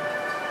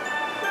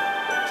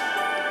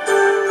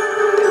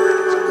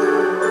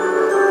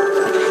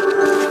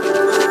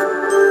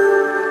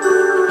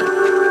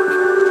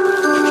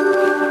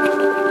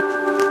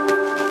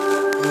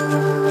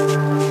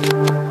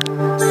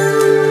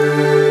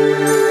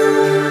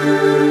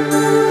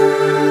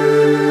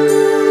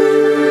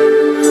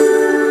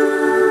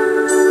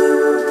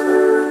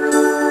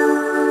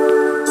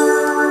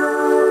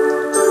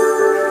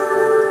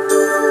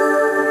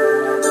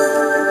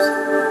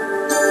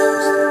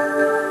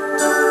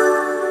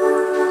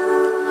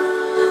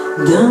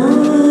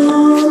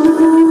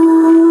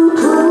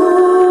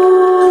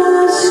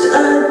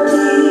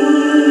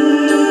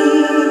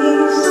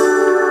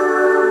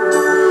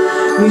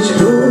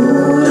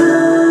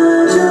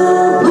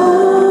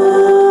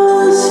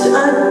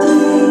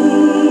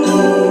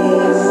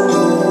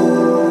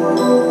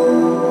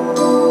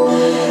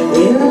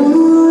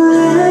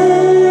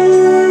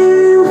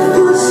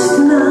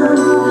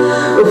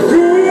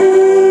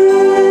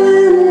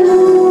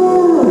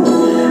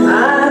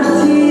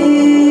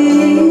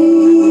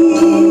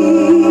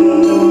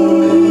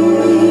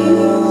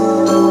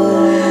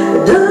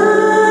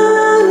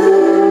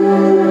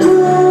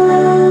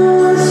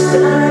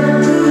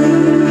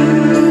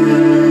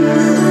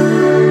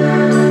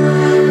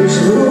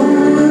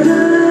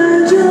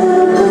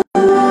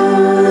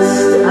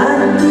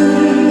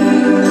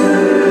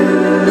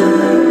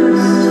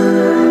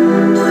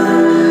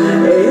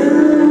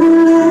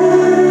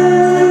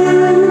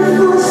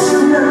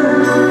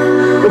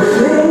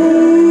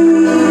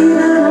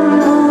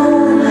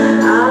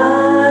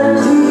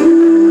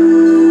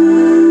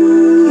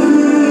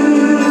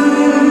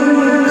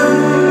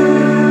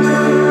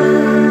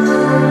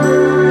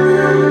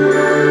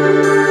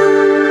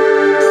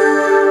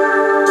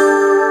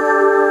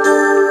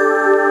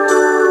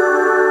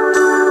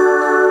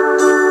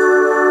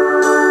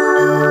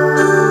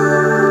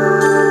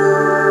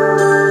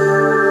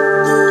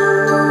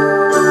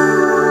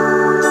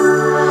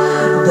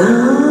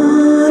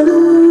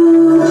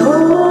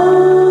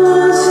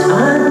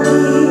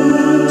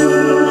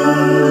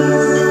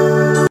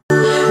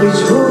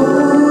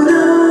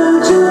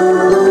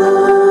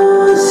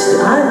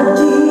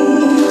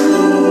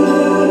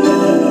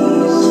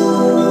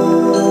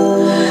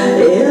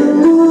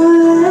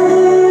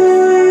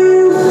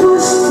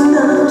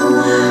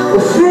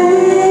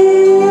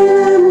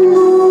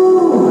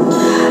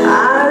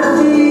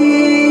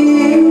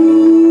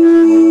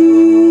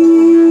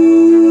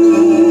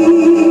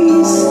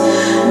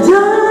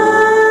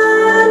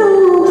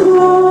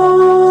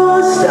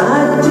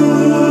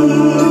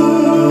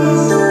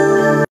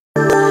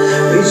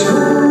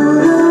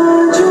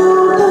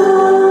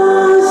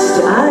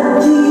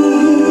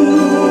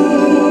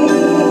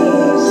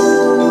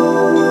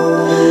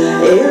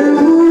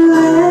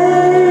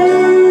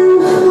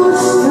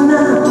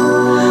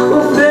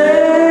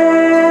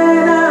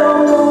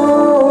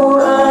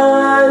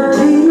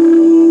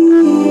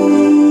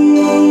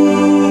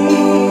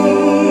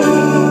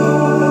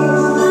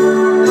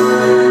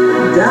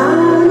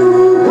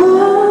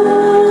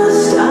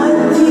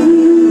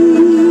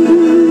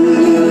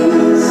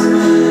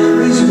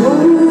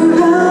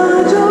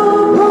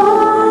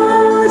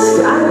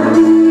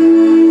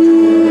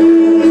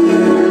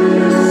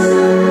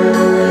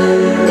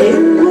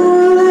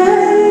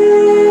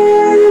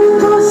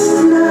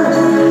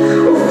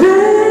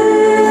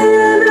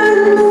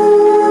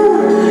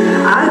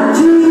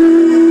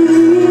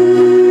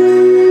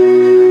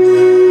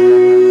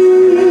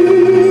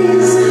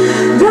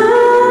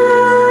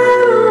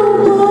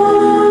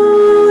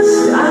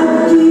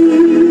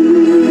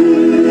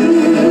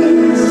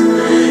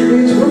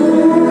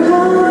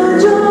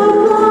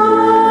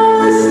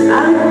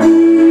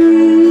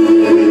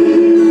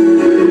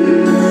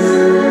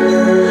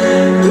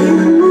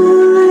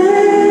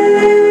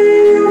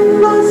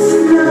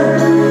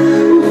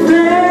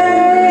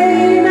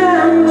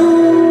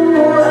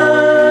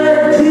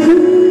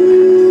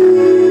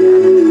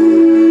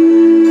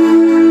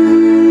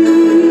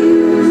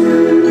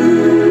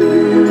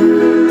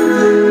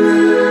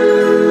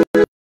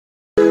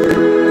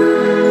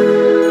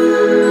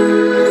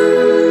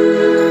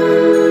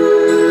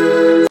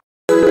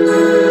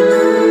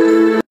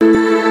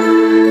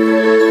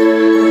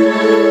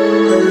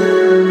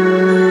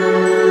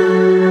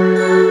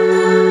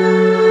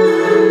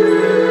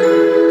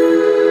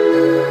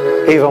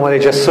 li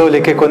Ġessu li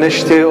kieku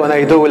nixtiequ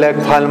ngħidulek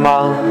bħalma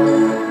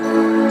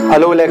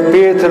qalulek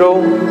Pietru,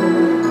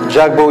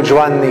 Ġakbu u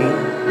Ġwanni.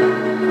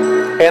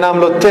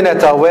 Nagħmlu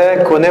t-tienet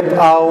hawnhekk u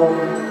nibqgħu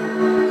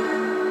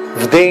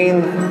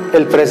f'din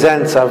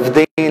il-preżenza,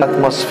 f'din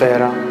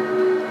l-atmosfera.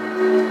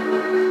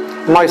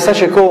 Ma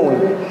jistax ikun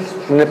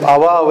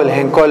nibqgħu hawn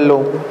il-ħin kollu,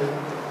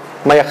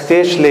 ma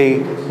jeħtieġ li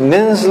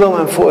ninżlu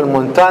minn fuq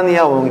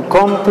il-muntanja u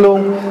nkomplu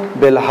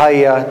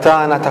bil-ħajja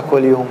tagħna ta'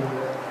 kuljum.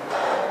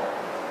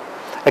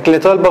 Hekk li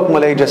tolbok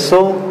mulej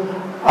Ġessu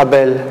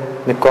qabel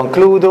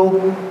nikkonkludu,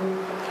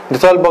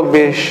 nitolbok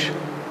biex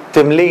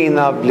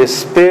timlina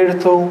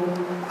bl-Ispirtu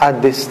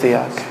qaddis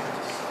tiegħek.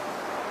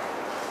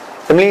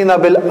 Imlina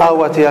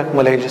bil-qawwa tiegħek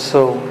mulej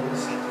Ġessu,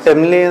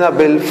 imlina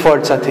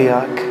bil-forza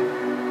tiegħek.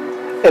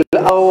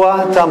 Il-qawwa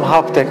ta'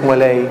 mħabbtek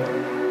mulej.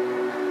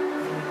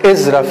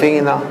 Iżra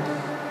fina,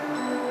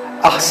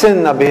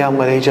 aħsinna biha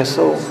mulej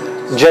Ġessu,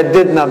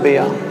 ġeddidna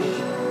biha.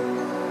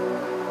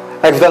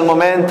 Hekk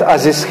f'dal-moment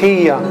għażiż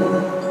ħija,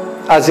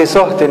 għażiż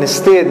oħti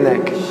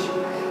nistiednek,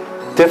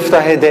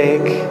 tiftaħ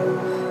idejk,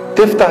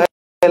 tiftaħ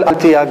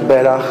il-qalb tiegħek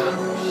beraħ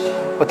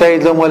u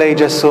tgħidlu mulej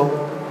Ġessu,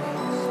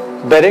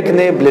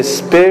 berikni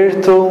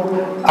bl-Ispirtu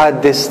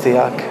qaddis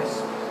tiegħek.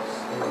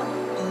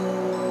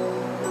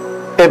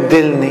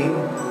 Ibdilni,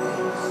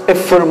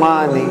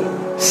 iffurmani,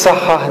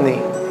 saħħaħni.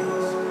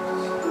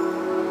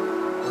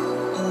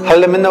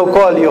 Ħalli minna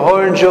wkoll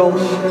joħorġu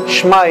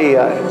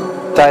xmajjar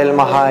ta'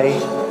 il-maħaj.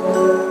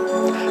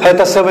 Ħalli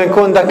tassew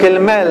inkun dak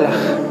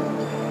il-melħ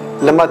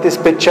li ma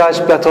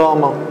tispiċċax bla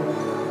toma.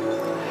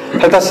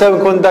 Ħalli tassew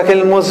inkun dak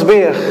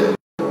il-mużbieħ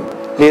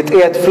li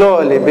jitqiegħed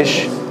floli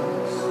biex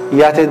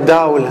jagħti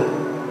d-dawl.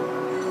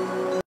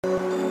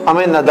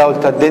 Għamilna dawl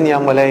tad-dinja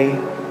mulej,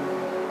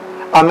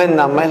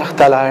 għamilna melħ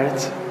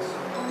tal-art.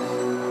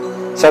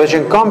 Sabiex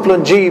inkomplu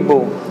nġibu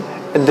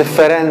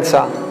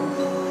id-differenza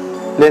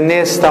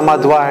l-nies ta'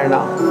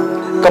 madwarna,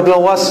 kablu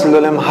waslu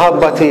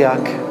l-imħabba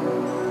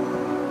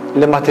tiegħek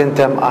li ma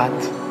tintemm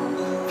qatt.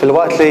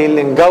 Fil-waqt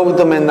li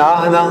ngawdu minna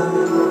aħna,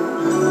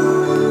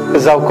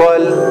 iżda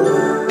wkoll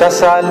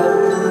tasal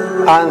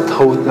għand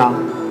ħutna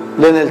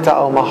li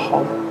niltaqgħu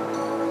magħhom.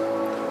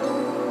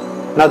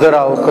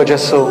 Nadorawk u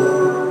Ġessu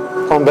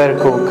u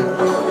nberkuk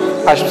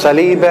għax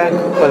b'salibek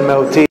u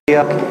l-mewt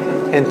tiegħek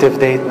inti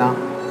fdejtna.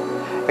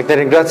 Hekk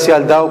nirringrazzja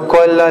għal dawk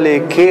kollha li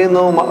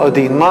kienu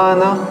maqgħudin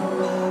magħna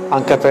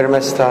anke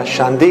permezz ta'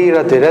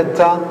 xandira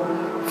diretta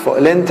fuq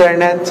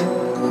l-internet.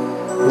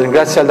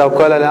 Nirringrazzja għal dawk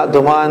kollha li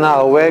naqdu magħna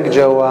hawnhekk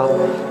ġewwa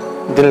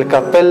din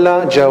il-kappella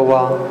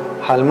ġewwa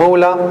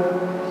Hal-Mula.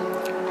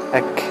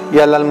 Hekk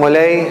jalla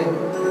l-mulej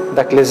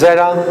dak li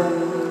żera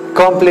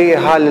kompli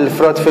jħalli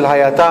l-frott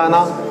fil-ħajja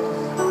tagħna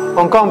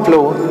u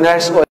nkomplu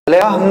nersqu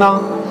lejh aħna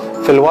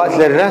fil-waqt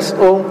li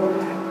nresqu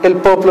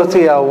il-poplu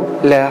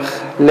tiegħu leħ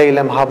lejn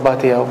l-imħabba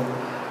tiegħu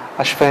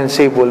għax fejn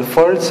nsibu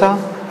l-forza,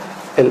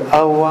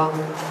 il-qawwa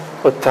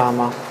u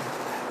t-tama.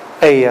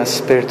 Ejja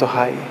Spiritu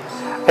ħaj,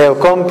 ejja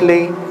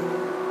kompli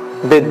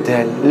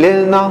biddel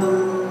lilna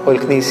u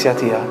l-Knisja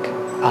tiegħek.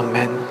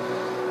 Amen.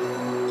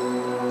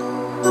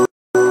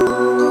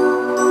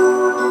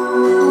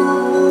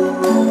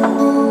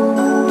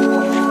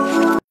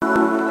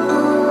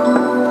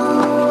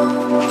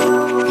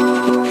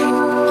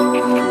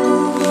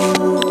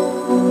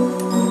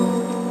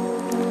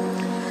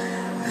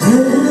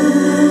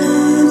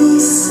 Veni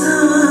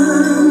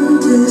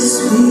Sanctus.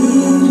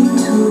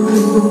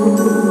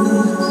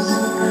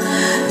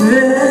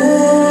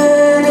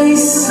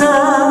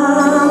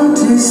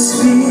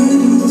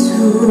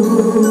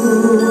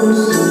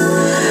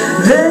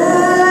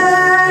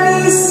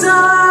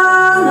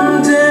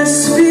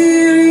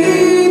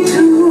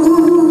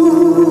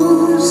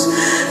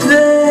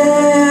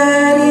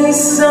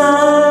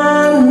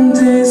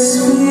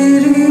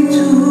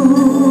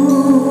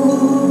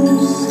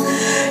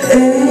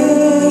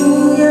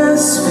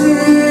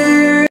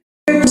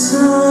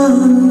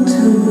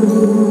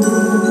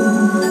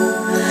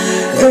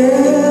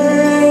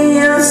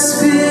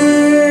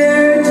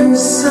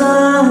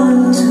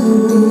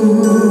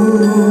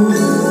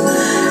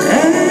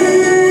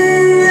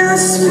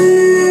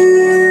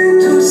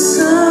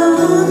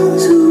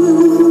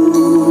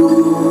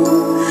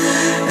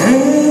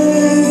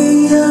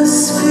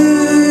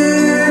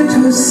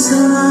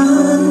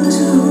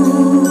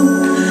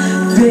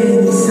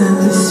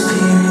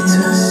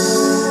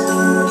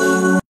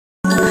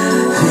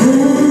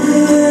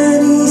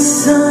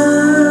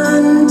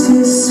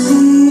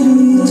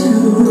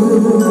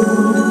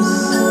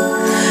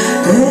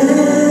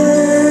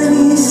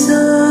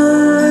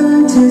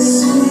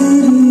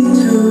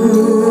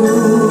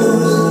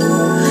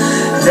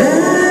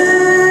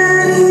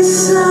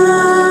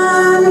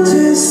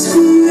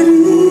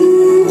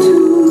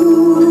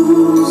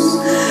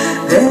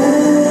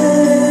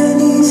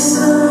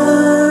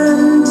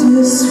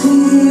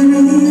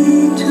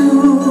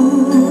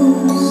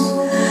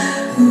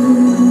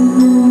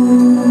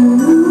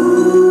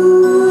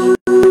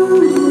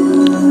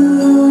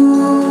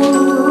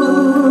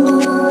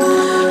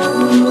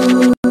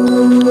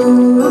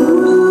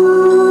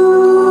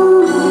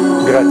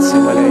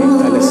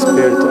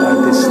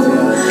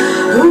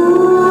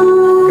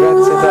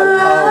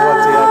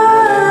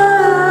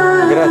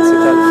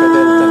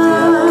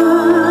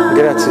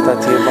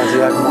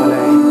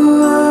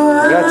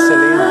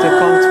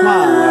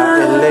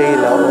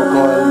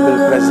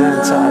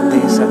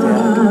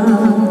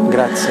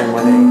 Grazie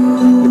ma lej.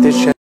 Li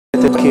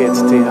tixxed il-kiet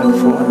tiegħek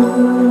fuq.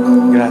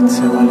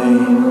 Grazie ma lej.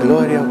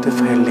 Glorja u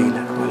tifħir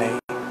lilek ma lej.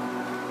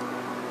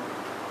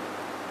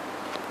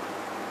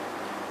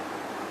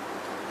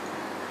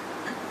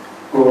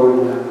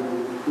 Ora,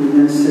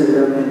 in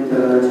sacramento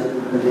la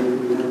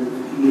fila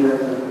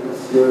della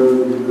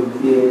passione dello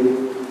fiere,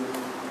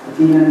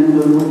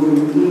 attinendo il nuovo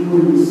intimo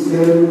il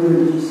mistero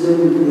del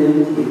Gesù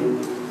del Dio,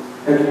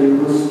 per le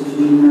vostre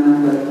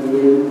fina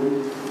partire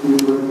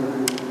importante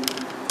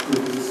di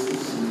Cristo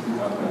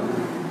Signore.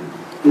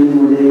 Il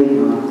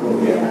modello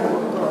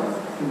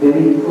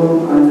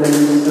verico alla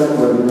nostra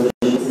parola,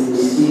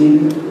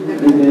 insieme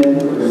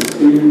vivendo con lo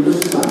Spirito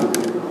Santo.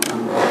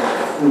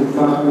 Un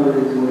fatto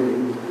del tuo